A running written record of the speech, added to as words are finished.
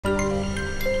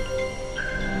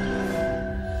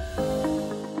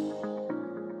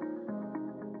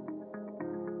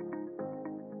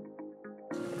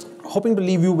hoping to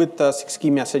leave you with 6 key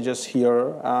messages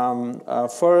here.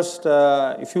 First,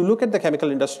 if you look at the chemical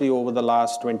industry over the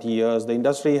last 20 years, the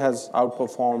industry has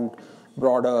outperformed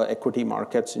broader equity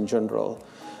markets in general.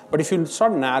 But if you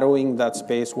start narrowing that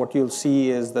space, what you'll see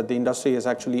is that the industry has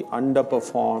actually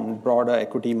underperformed broader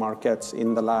equity markets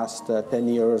in the last 10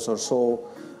 years or so,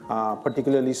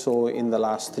 particularly so in the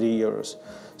last 3 years.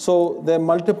 So there are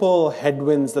multiple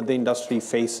headwinds that the industry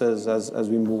faces as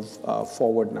we move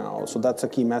forward now. So that's a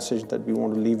key message that we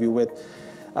want to leave you with.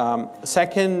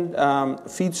 Second,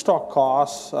 feedstock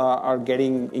costs are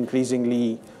getting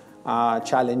increasingly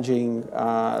challenging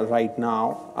right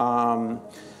now.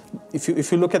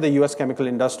 If you look at the U.S. chemical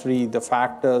industry, the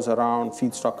factors around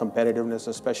feedstock competitiveness,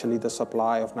 especially the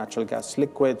supply of natural gas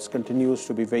liquids, continues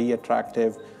to be very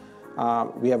attractive.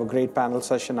 We have a great panel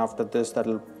session after this that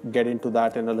will get into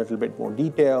that in a little bit more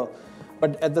detail.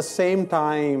 But at the same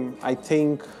time, I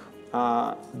think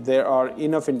there are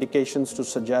enough indications to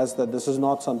suggest that this is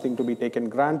not something to be taken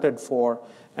granted for,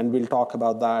 and we'll talk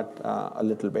about that a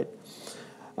little bit.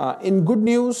 In good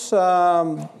news,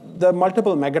 there are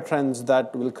multiple megatrends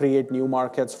that will create new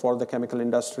markets for the chemical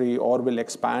industry or will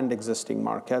expand existing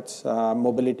markets.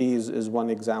 Mobility is one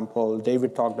example.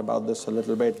 David talked about this a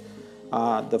little bit.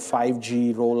 The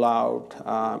 5G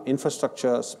rollout,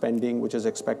 infrastructure spending, which is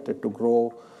expected to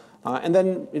grow. And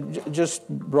then just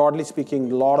broadly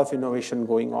speaking, a lot of innovation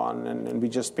going on. And we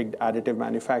just picked additive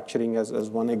manufacturing as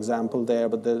one example there,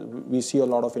 but we see a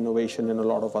lot of innovation in a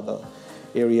lot of other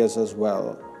areas as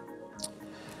well.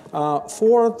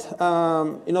 Fourth,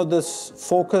 this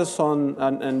focus on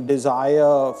and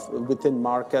desire within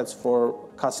markets for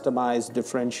customized,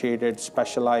 differentiated,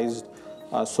 specialized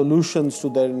solutions to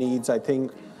their needs, I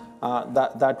think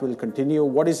that will continue.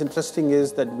 What is interesting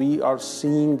is that we are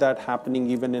seeing that happening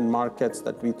even in markets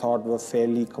that we thought were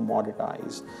fairly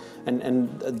commoditized.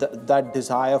 And that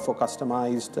desire for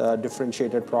customized,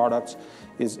 differentiated products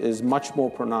is much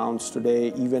more pronounced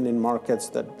today, even in markets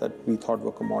that we thought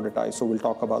were commoditized. So we'll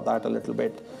talk about that a little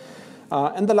bit.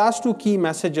 And the last 2 key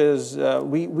messages,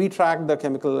 we track the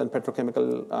chemical and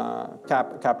petrochemical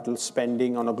capital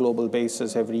spending on a global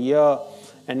basis every year,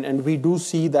 and we do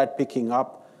see that picking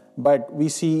up. But we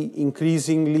see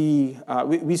increasingly,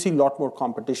 we see a lot more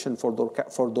competition for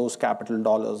those capital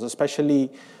dollars,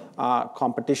 especially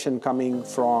competition coming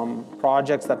from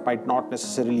projects that might not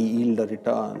necessarily yield a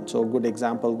return. So a good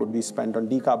example would be spent on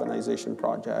decarbonization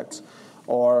projects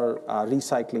or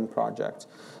recycling projects.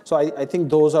 So I think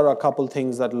those are a couple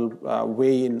things that will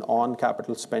weigh in on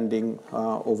capital spending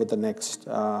over the next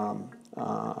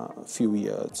few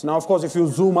years. Now, of course, if you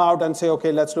zoom out and say,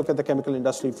 okay, let's look at the chemical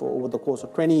industry for over the course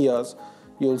of 20 years,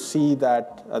 you'll see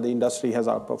that the industry has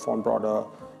outperformed broader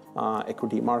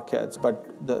equity markets, but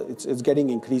it's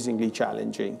getting increasingly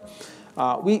challenging.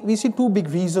 We see 2 big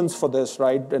reasons for this,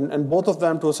 right? And both of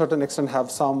them, to a certain extent,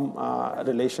 have some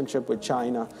relationship with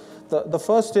China. The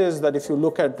first is that if you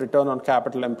look at return on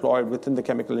capital employed within the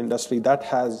chemical industry, that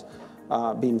has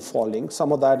been falling.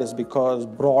 Some of that is because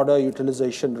broader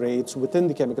utilization rates within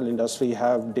the chemical industry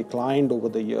have declined over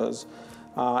the years.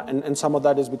 And some of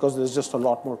that is because there's just a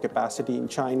lot more capacity in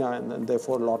China and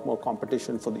therefore a lot more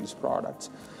competition for these products.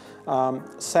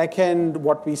 Second,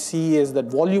 what we see is that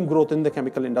volume growth in the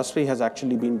chemical industry has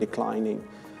actually been declining.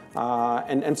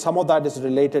 And some of that is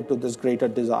related to this greater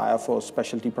desire for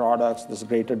specialty products, this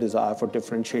greater desire for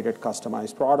differentiated,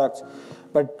 customized products.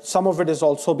 But some of it is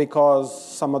also because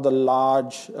some of the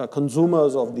large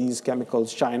consumers of these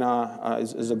chemicals, China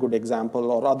is a good example,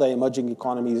 or other emerging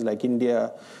economies like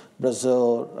India,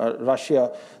 Brazil,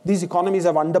 Russia, these economies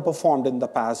have underperformed in the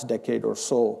past decade or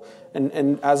so.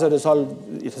 And as a result,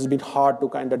 it has been hard to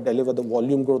kind of deliver the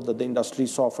volume growth that the industry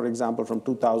saw, for example, from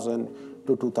 2000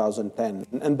 to 2010.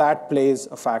 And that plays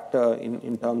a factor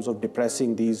in terms of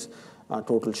depressing these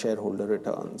total shareholder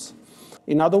returns.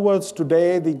 In other words,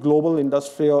 today, the global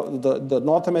industrial, the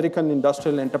North American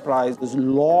industrial enterprise is a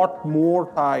lot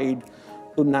more tied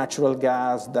to natural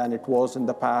gas than it was in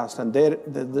the past. And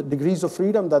the degrees of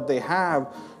freedom that they have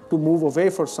to move away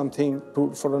for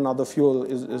another fuel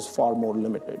is far more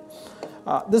limited.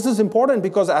 This is important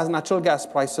because as natural gas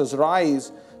prices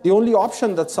rise, the only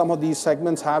option that some of these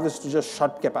segments have is to just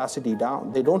shut capacity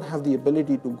down. They don't have the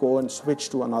ability to go and switch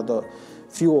to another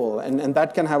fuel. And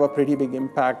that can have a pretty big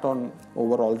impact on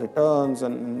overall returns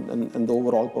and the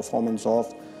overall performance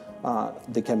of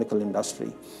the chemical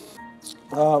industry.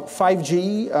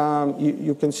 5G,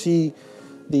 you can see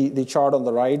the chart on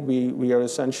the right. We are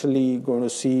essentially going to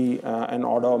see an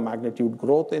order of magnitude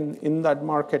growth in that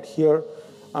market here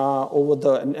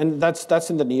and that's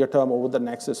in the near term over the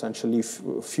next essentially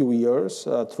few years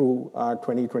through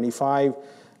 2025.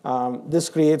 This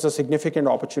creates a significant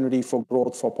opportunity for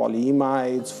growth for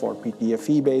polyimides, for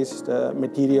PTFE-based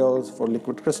materials, for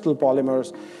liquid crystal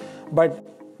polymers. But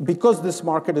because this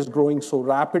market is growing so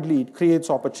rapidly, it creates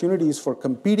opportunities for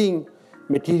competing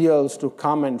materials to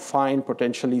come and find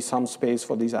potentially some space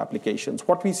for these applications.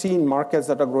 What we see in markets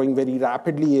that are growing very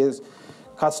rapidly is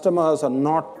customers are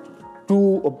not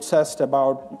too obsessed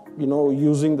about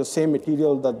using the same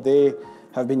material that they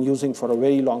have been using for a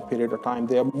very long period of time.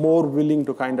 They are more willing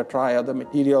to kind of try other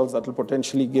materials that will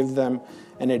potentially give them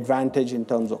an advantage in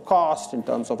terms of cost, in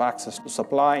terms of access to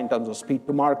supply, in terms of speed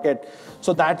to market.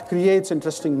 So that creates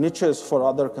interesting niches for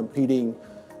other competing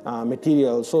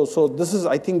materials. So this is,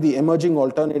 I think, the emerging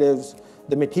alternatives,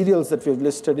 the materials that we've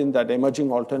listed in that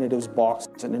emerging alternatives box.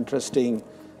 It's an interesting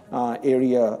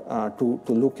area to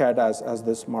look at as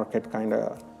this market kind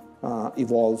of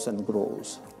evolves and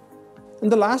grows.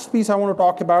 And the last piece I want to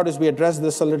talk about is, we addressed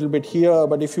this a little bit here,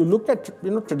 but if you look at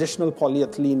traditional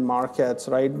polyethylene markets,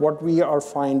 right, what we are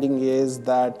finding is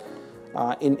that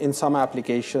in some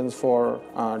applications for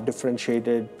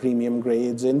differentiated premium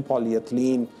grades in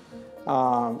polyethylene,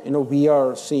 we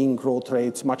are seeing growth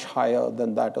rates much higher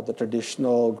than that of the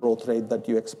traditional growth rate that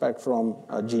you expect from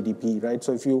GDP, right?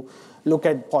 So if you look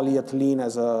at polyethylene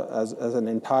as an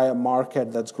entire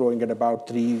market that's growing at about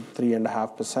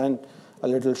 3.5%, a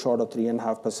little short of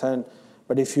 3.5%.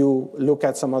 But if you look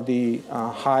at some of the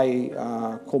high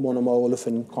comonomer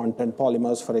olefin content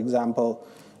polymers, for example,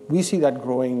 we see that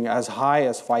growing as high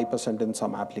as 5% in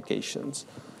some applications.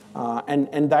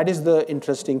 And that is the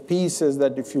interesting piece, is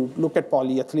that if you look at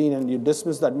polyethylene and you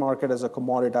dismiss that market as a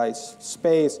commoditized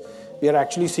space, we are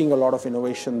actually seeing a lot of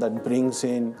innovation that brings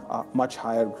in much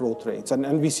higher growth rates.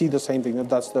 And we see the same thing.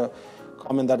 That's the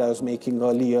comment that I was making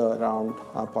earlier around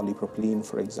polypropylene,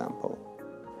 for example.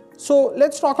 So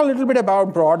let's talk a little bit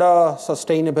about broader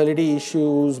sustainability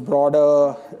issues,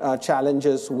 broader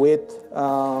challenges with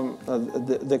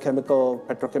the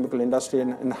petrochemical industry,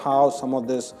 and how some of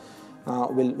this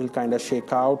will kind of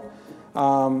shake out.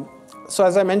 So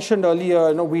as I mentioned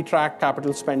earlier, we track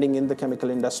capital spending in the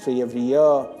chemical industry every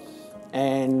year.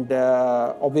 And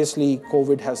obviously,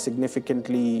 COVID has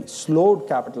significantly slowed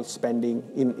capital spending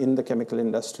in the chemical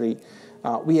industry.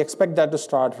 We expect that to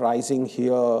start rising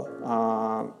here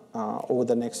over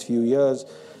the next few years.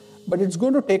 But it's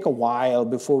going to take a while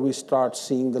before we start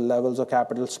seeing the levels of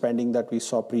capital spending that we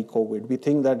saw pre-COVID. We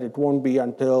think that it won't be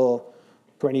until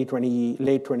late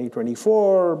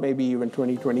 2024, maybe even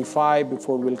 2025,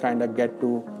 before we'll kind of get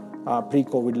to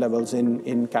pre-COVID levels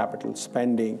in capital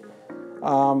spending.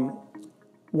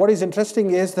 What is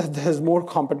interesting is that there's more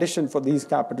competition for these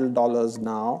capital dollars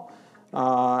now.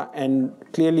 And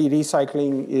clearly,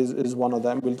 recycling is one of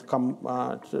them. We'll come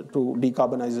to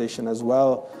decarbonization as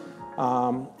well.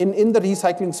 In the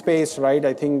recycling space, right,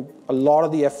 I think a lot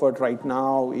of the effort right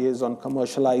now is on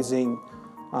commercializing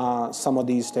some of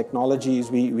these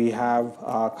technologies. We have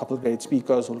a couple of great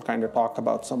speakers who will kind of talk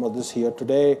about some of this here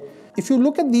today. If you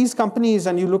look at these companies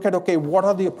and you look at, okay, what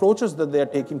are the approaches that they're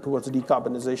taking towards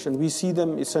decarbonization, we see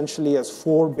them essentially as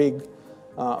four big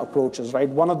approaches, right?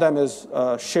 One of them is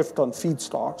shift on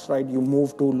feedstocks, right? You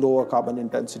move to lower carbon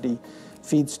intensity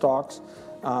feedstocks.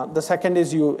 The second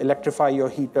is you electrify your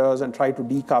heaters and try to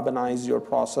decarbonize your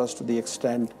process to the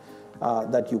extent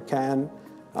that you can.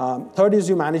 Third is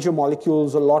you manage your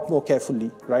molecules a lot more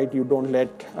carefully, right? You don't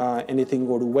let anything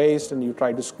go to waste, and you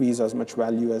try to squeeze as much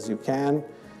value as you can.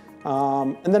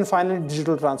 And then finally,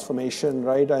 digital transformation,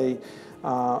 right?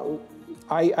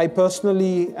 I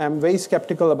personally am very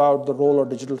skeptical about the role of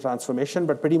digital transformation,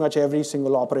 but pretty much every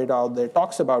single operator out there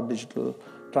talks about digital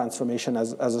transformation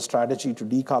as a strategy to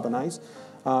decarbonize.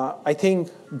 I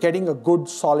think getting a good,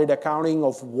 solid accounting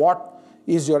of what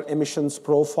is your emissions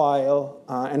profile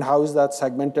and how is that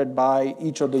segmented by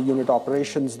each of the unit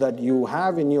operations that you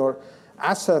have in your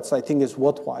assets, I think is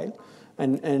worthwhile.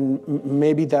 And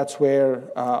maybe that's where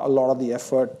a lot of the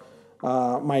effort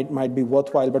might be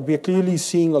worthwhile. But we are clearly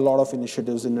seeing a lot of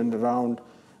initiatives in and around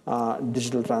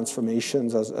digital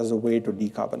transformations as a way to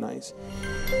decarbonize.